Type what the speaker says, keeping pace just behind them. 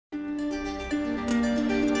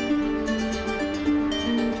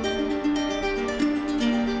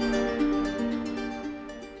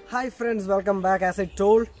Hi friends, welcome back. As I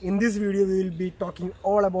told, in this video we will be talking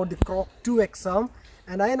all about the Krok 2 exam,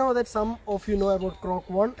 and I know that some of you know about Krok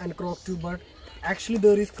 1 and Krok 2, but actually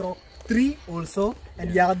there is Krok 3 also,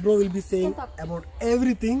 and Yad bro will be saying about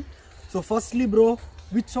everything. So firstly bro,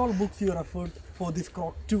 which all books you referred for this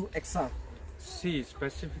Krok 2 exam? See,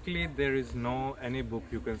 specifically there is no any book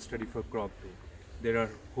you can study for Krok 2. There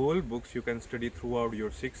are whole books you can study throughout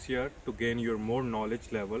your 6th year to gain your more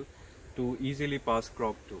knowledge level to easily pass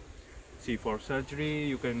Krok 2. See, for surgery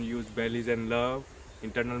you can use Bellies and Love,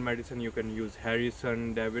 internal medicine you can use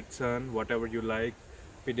Harrison, Davidson, whatever you like.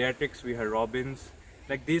 Pediatrics we have Robbins,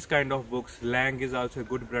 like these kind of books. Lang is also a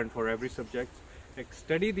good brand for every subject. Like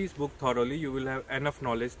study these books thoroughly, you will have enough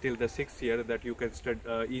knowledge till the 6th year that you can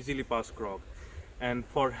easily pass Krok. And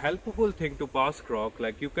for helpful thing to pass Krok,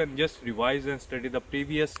 like you can just revise and study the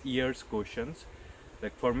previous year's questions.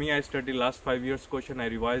 Like for me, I studied last 5 years question, I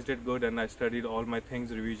revised it good, and I studied all my things,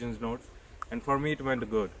 revisions, notes, and for me it went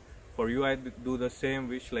good. For you, I do the same,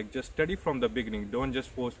 which like just study from the beginning. Don't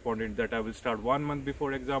just postpone it that I will start 1 month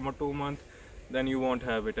before exam or 2 months, then you won't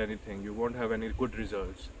have it anything. You won't have any good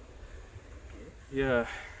results. Yeah.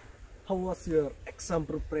 How was your exam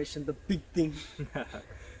preparation, the big thing?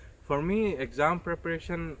 For me, exam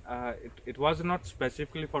preparation, it was not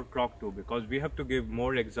specifically for Krok 2 because we have to give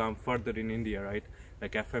more exam further in India, right?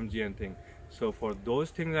 Like FMG and thing. So for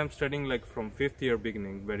those things, I'm studying like from 5th year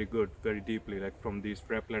beginning, very good, very deeply, like from these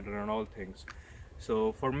prep letter and all things.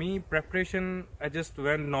 So for me, preparation, I just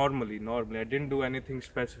went normally. I didn't do anything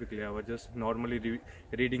specifically. I was just normally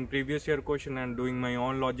reading previous year question and doing my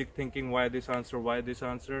own logic thinking, why this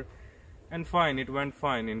answer. And fine, it went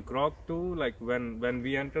fine. In Krok 2, like when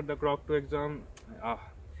we entered the Krok 2 exam,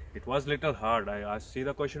 it was little hard. I see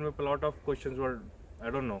the question paper, a lot of questions were, I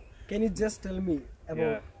don't know. Can you just tell me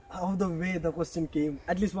about how the way the question came,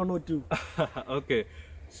 at least one or two? Okay,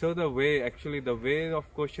 so the way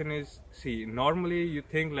of question is, see, normally you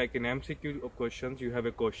think like in MCQ of questions, you have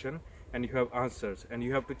a question and you have answers and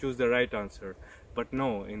you have to choose the right answer. But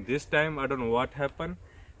no, in this time, I don't know what happened.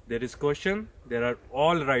 There is question, there are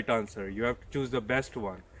all right answer. You have to choose the best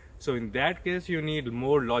one. So in that case, you need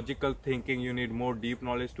more logical thinking. You need more deep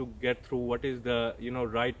knowledge to get through what is the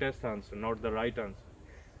rightest answer, not the right answer.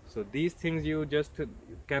 So these things you just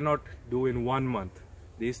cannot do in 1 month.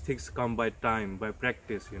 These things come by time, by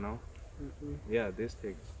practice. Yeah, these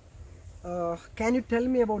things. Can you tell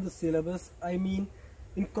me about the syllabus? I mean,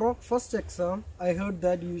 in Krok first exam, I heard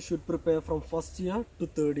that you should prepare from 1st year to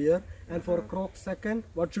 3rd year, and for Krok second,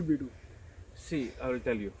 what should we do? See, I will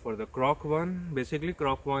tell you. For the Krok 1, basically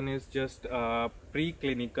Krok 1 is just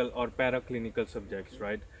preclinical or paraclinical subjects,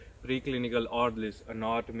 right? Preclinical or this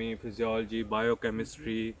anatomy, physiology,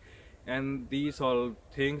 biochemistry, and these all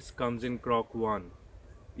things comes in Krok 1.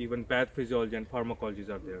 Even pathophysiology and pharmacologies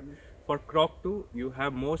are there. For Krok 2, you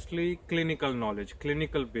have mostly clinical knowledge,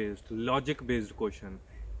 clinical based, logic based question.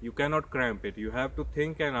 You cannot cramp it. You have to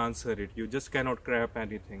think and answer it. You just cannot cramp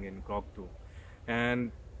anything in Krok 2.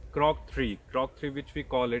 And Krok 3, which we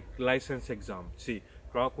call it license exam. See,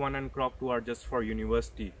 Krok 1 and Krok 2 are just for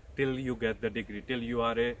university till you get the degree, till you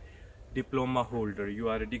are a diploma holder, you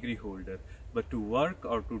are a degree holder. But to work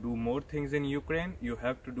or to do more things in Ukraine, you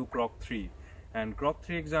have to do Krok 3. And Krok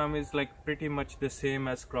 3 exam is like pretty much the same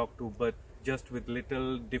as Krok 2, but just with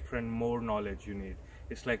little different, more knowledge you need.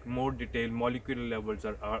 It's like more detailed, molecular levels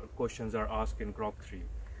questions are asked in Krok 3.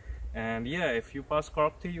 And yeah, if you pass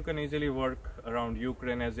Krok 3, you can easily work around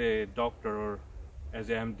Ukraine as a doctor or as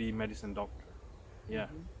a MD medicine doctor. Yeah.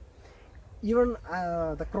 Even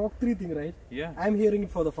the Krok 3 thing, right? Yeah. I'm hearing it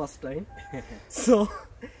for the first time. So,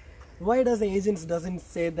 why does the agents doesn't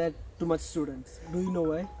say that to much students? Do you know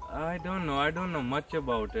why? I don't know much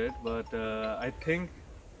about it, but I think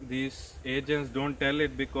these agents don't tell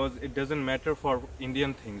it because it doesn't matter for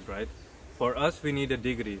Indian things, right? For us, we need a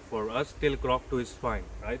degree. For us, till Krok 2 is fine,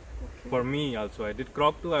 right? Okay. For me also, I did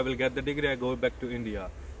Krok 2, I will get the degree, I go back to India.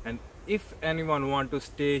 And if anyone want to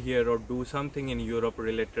stay here or do something in Europe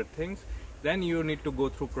related things, then you need to go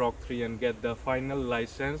through Krok 3 and get the final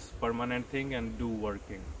license, permanent thing, and do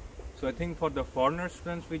working. So I think for the foreigner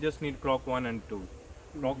students, we just need Krok 1 and 2.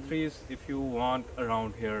 Krok 3 is if you want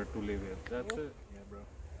around here to live here. That's it. Yeah, bro.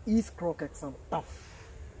 Is Krok exam tough?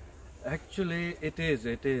 Actually, it is.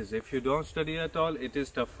 If you don't study at all, it is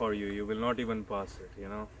tough for you. You will not even pass it,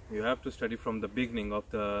 You have to study from the beginning of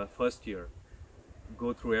the 1st year.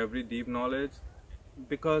 Go through every deep knowledge.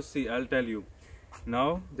 Because, see, I'll tell you,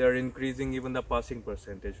 now they're increasing even the passing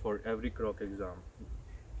percentage for every Krok exam.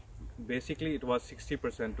 Basically, it was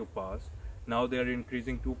 60% to pass. Now they are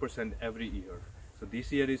increasing 2% every year. So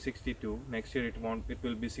this year is 62. Next year it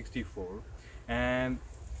will be 64. And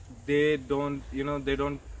they don't, they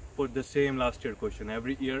don't put the same last year question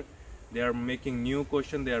every year. They are making new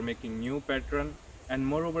question, they are making new pattern, and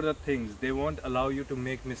moreover the things, they won't allow you to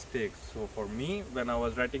make mistakes. So for me, when I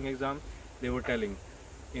was writing exam, they were telling,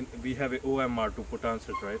 we have a OMR to put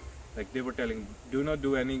answers, right? Like they were telling, do not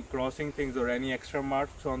do any crossing things or any extra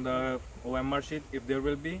marks on the OMR sheet. If there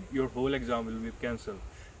will be, your whole exam will be cancelled.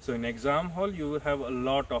 So in exam hall, you will have a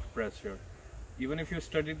lot of pressure. Even if you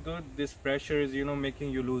studied good, this pressure is,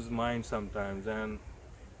 making you lose mind sometimes.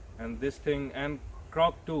 And this thing, and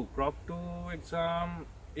Krok 2 exam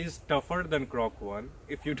is tougher than Krok 1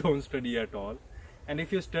 if you don't study at all. And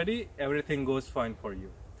if you study, everything goes fine for you.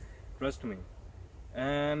 Trust me.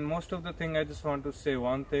 And most of the thing, I just want to say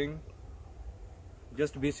one thing: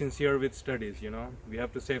 just be sincere with studies. We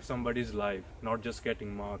have to save somebody's life, not just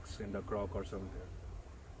getting marks in the Krok or something.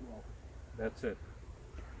 Wow. That's it.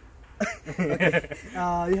 Okay.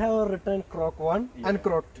 You have written Krok 1 and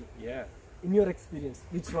Krok 2. Yeah. In your experience,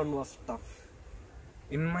 which one was tough?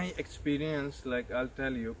 In my experience, like I'll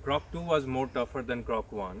tell you, Krok 2 was more tougher than Krok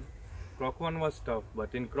 1. Krok 1 was tough,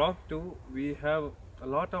 but in Krok 2 we have a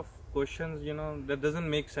lot of questions, that doesn't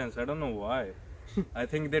make sense. I don't know why. I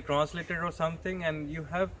think they translated or something, and you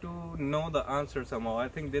have to know the answer somehow. I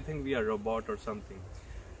think they think we are robot or something.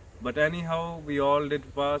 But anyhow, we all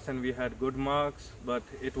did pass and we had good marks, but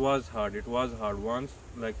it was hard. It was hard once,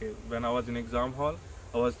 like when I was in exam hall,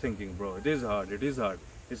 I was thinking, bro, it is hard, it is hard.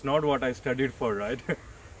 It's not what I studied for, right?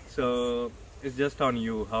 So it's just on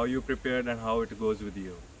you, how you prepared and how it goes with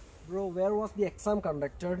you. Bro, where was the exam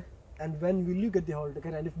conducted and when will you get the hall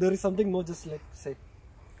ticket? And if there is something more, just say.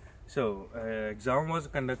 So exam was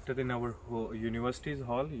conducted in our university's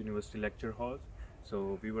hall, university lecture halls.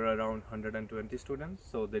 So we were around 120 students,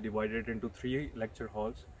 so they divided into 3 lecture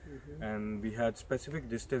halls. And we had specific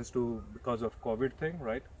distance to, because of COVID thing,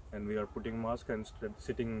 right? And we are putting mask and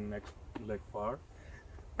sitting next, like far.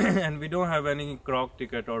 And we don't have any Krok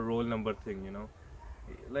ticket or roll number thing,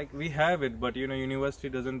 like we have it, but university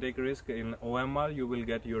doesn't take risk. In OMR you will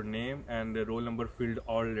get your name and the roll number filled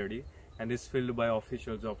already, and it's filled by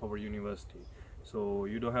officials of our university, so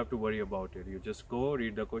you don't have to worry about it. You just go,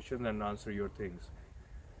 read the questions and answer your things,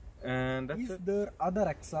 and that's Is it. there other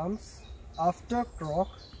exams after Krok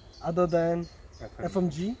other than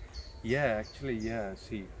FMG? Yeah, actually, yeah.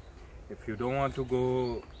 See, if you don't want to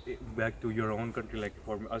go back to your own country, like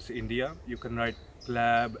for us India, you can write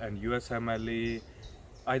PLAB and USMLE.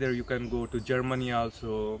 Either you can go to Germany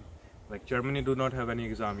also. Like Germany do not have any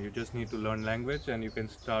exam, you just need to learn language and you can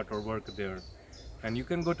start or work there. And you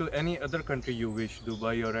can go to any other country you wish,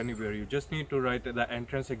 Dubai or anywhere. You just need to write the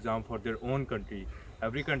entrance exam for their own country.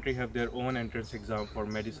 Every country have their own entrance exam for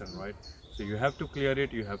medicine, right? So you have to clear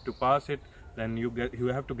it, you have to pass it, then you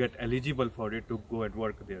have to get eligible for it to go and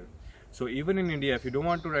work there. So even in India, if you don't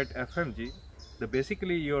want to write FMG,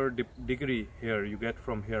 basically your degree here you get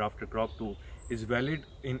from here after Krok 2 is valid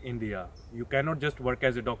in India. You cannot just work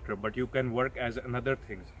as a doctor, but you can work as another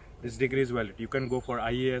things. This degree is valid. You can go for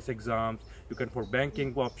IAS exams, you can for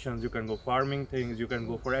banking options, you can go farming things, you can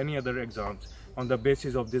go for any other exams on the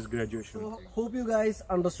basis of this graduation. So hope you guys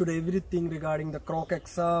understood everything regarding the Krok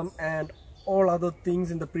exam and all other things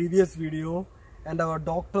in the previous video. And our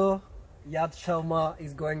doctor Yad Sharma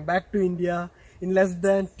is going back to India in less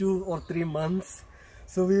than 2 or 3 months.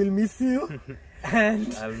 So we will miss you.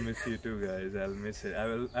 And I'll miss you too, guys. I'll miss it.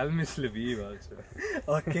 I'll miss Lviv also.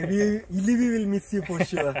 Okay, Lviv will miss you for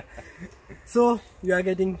sure. So we are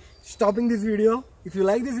stopping this video. If you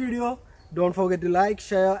like this video, don't forget to like,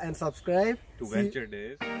 share and subscribe. To Venture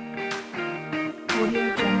Days.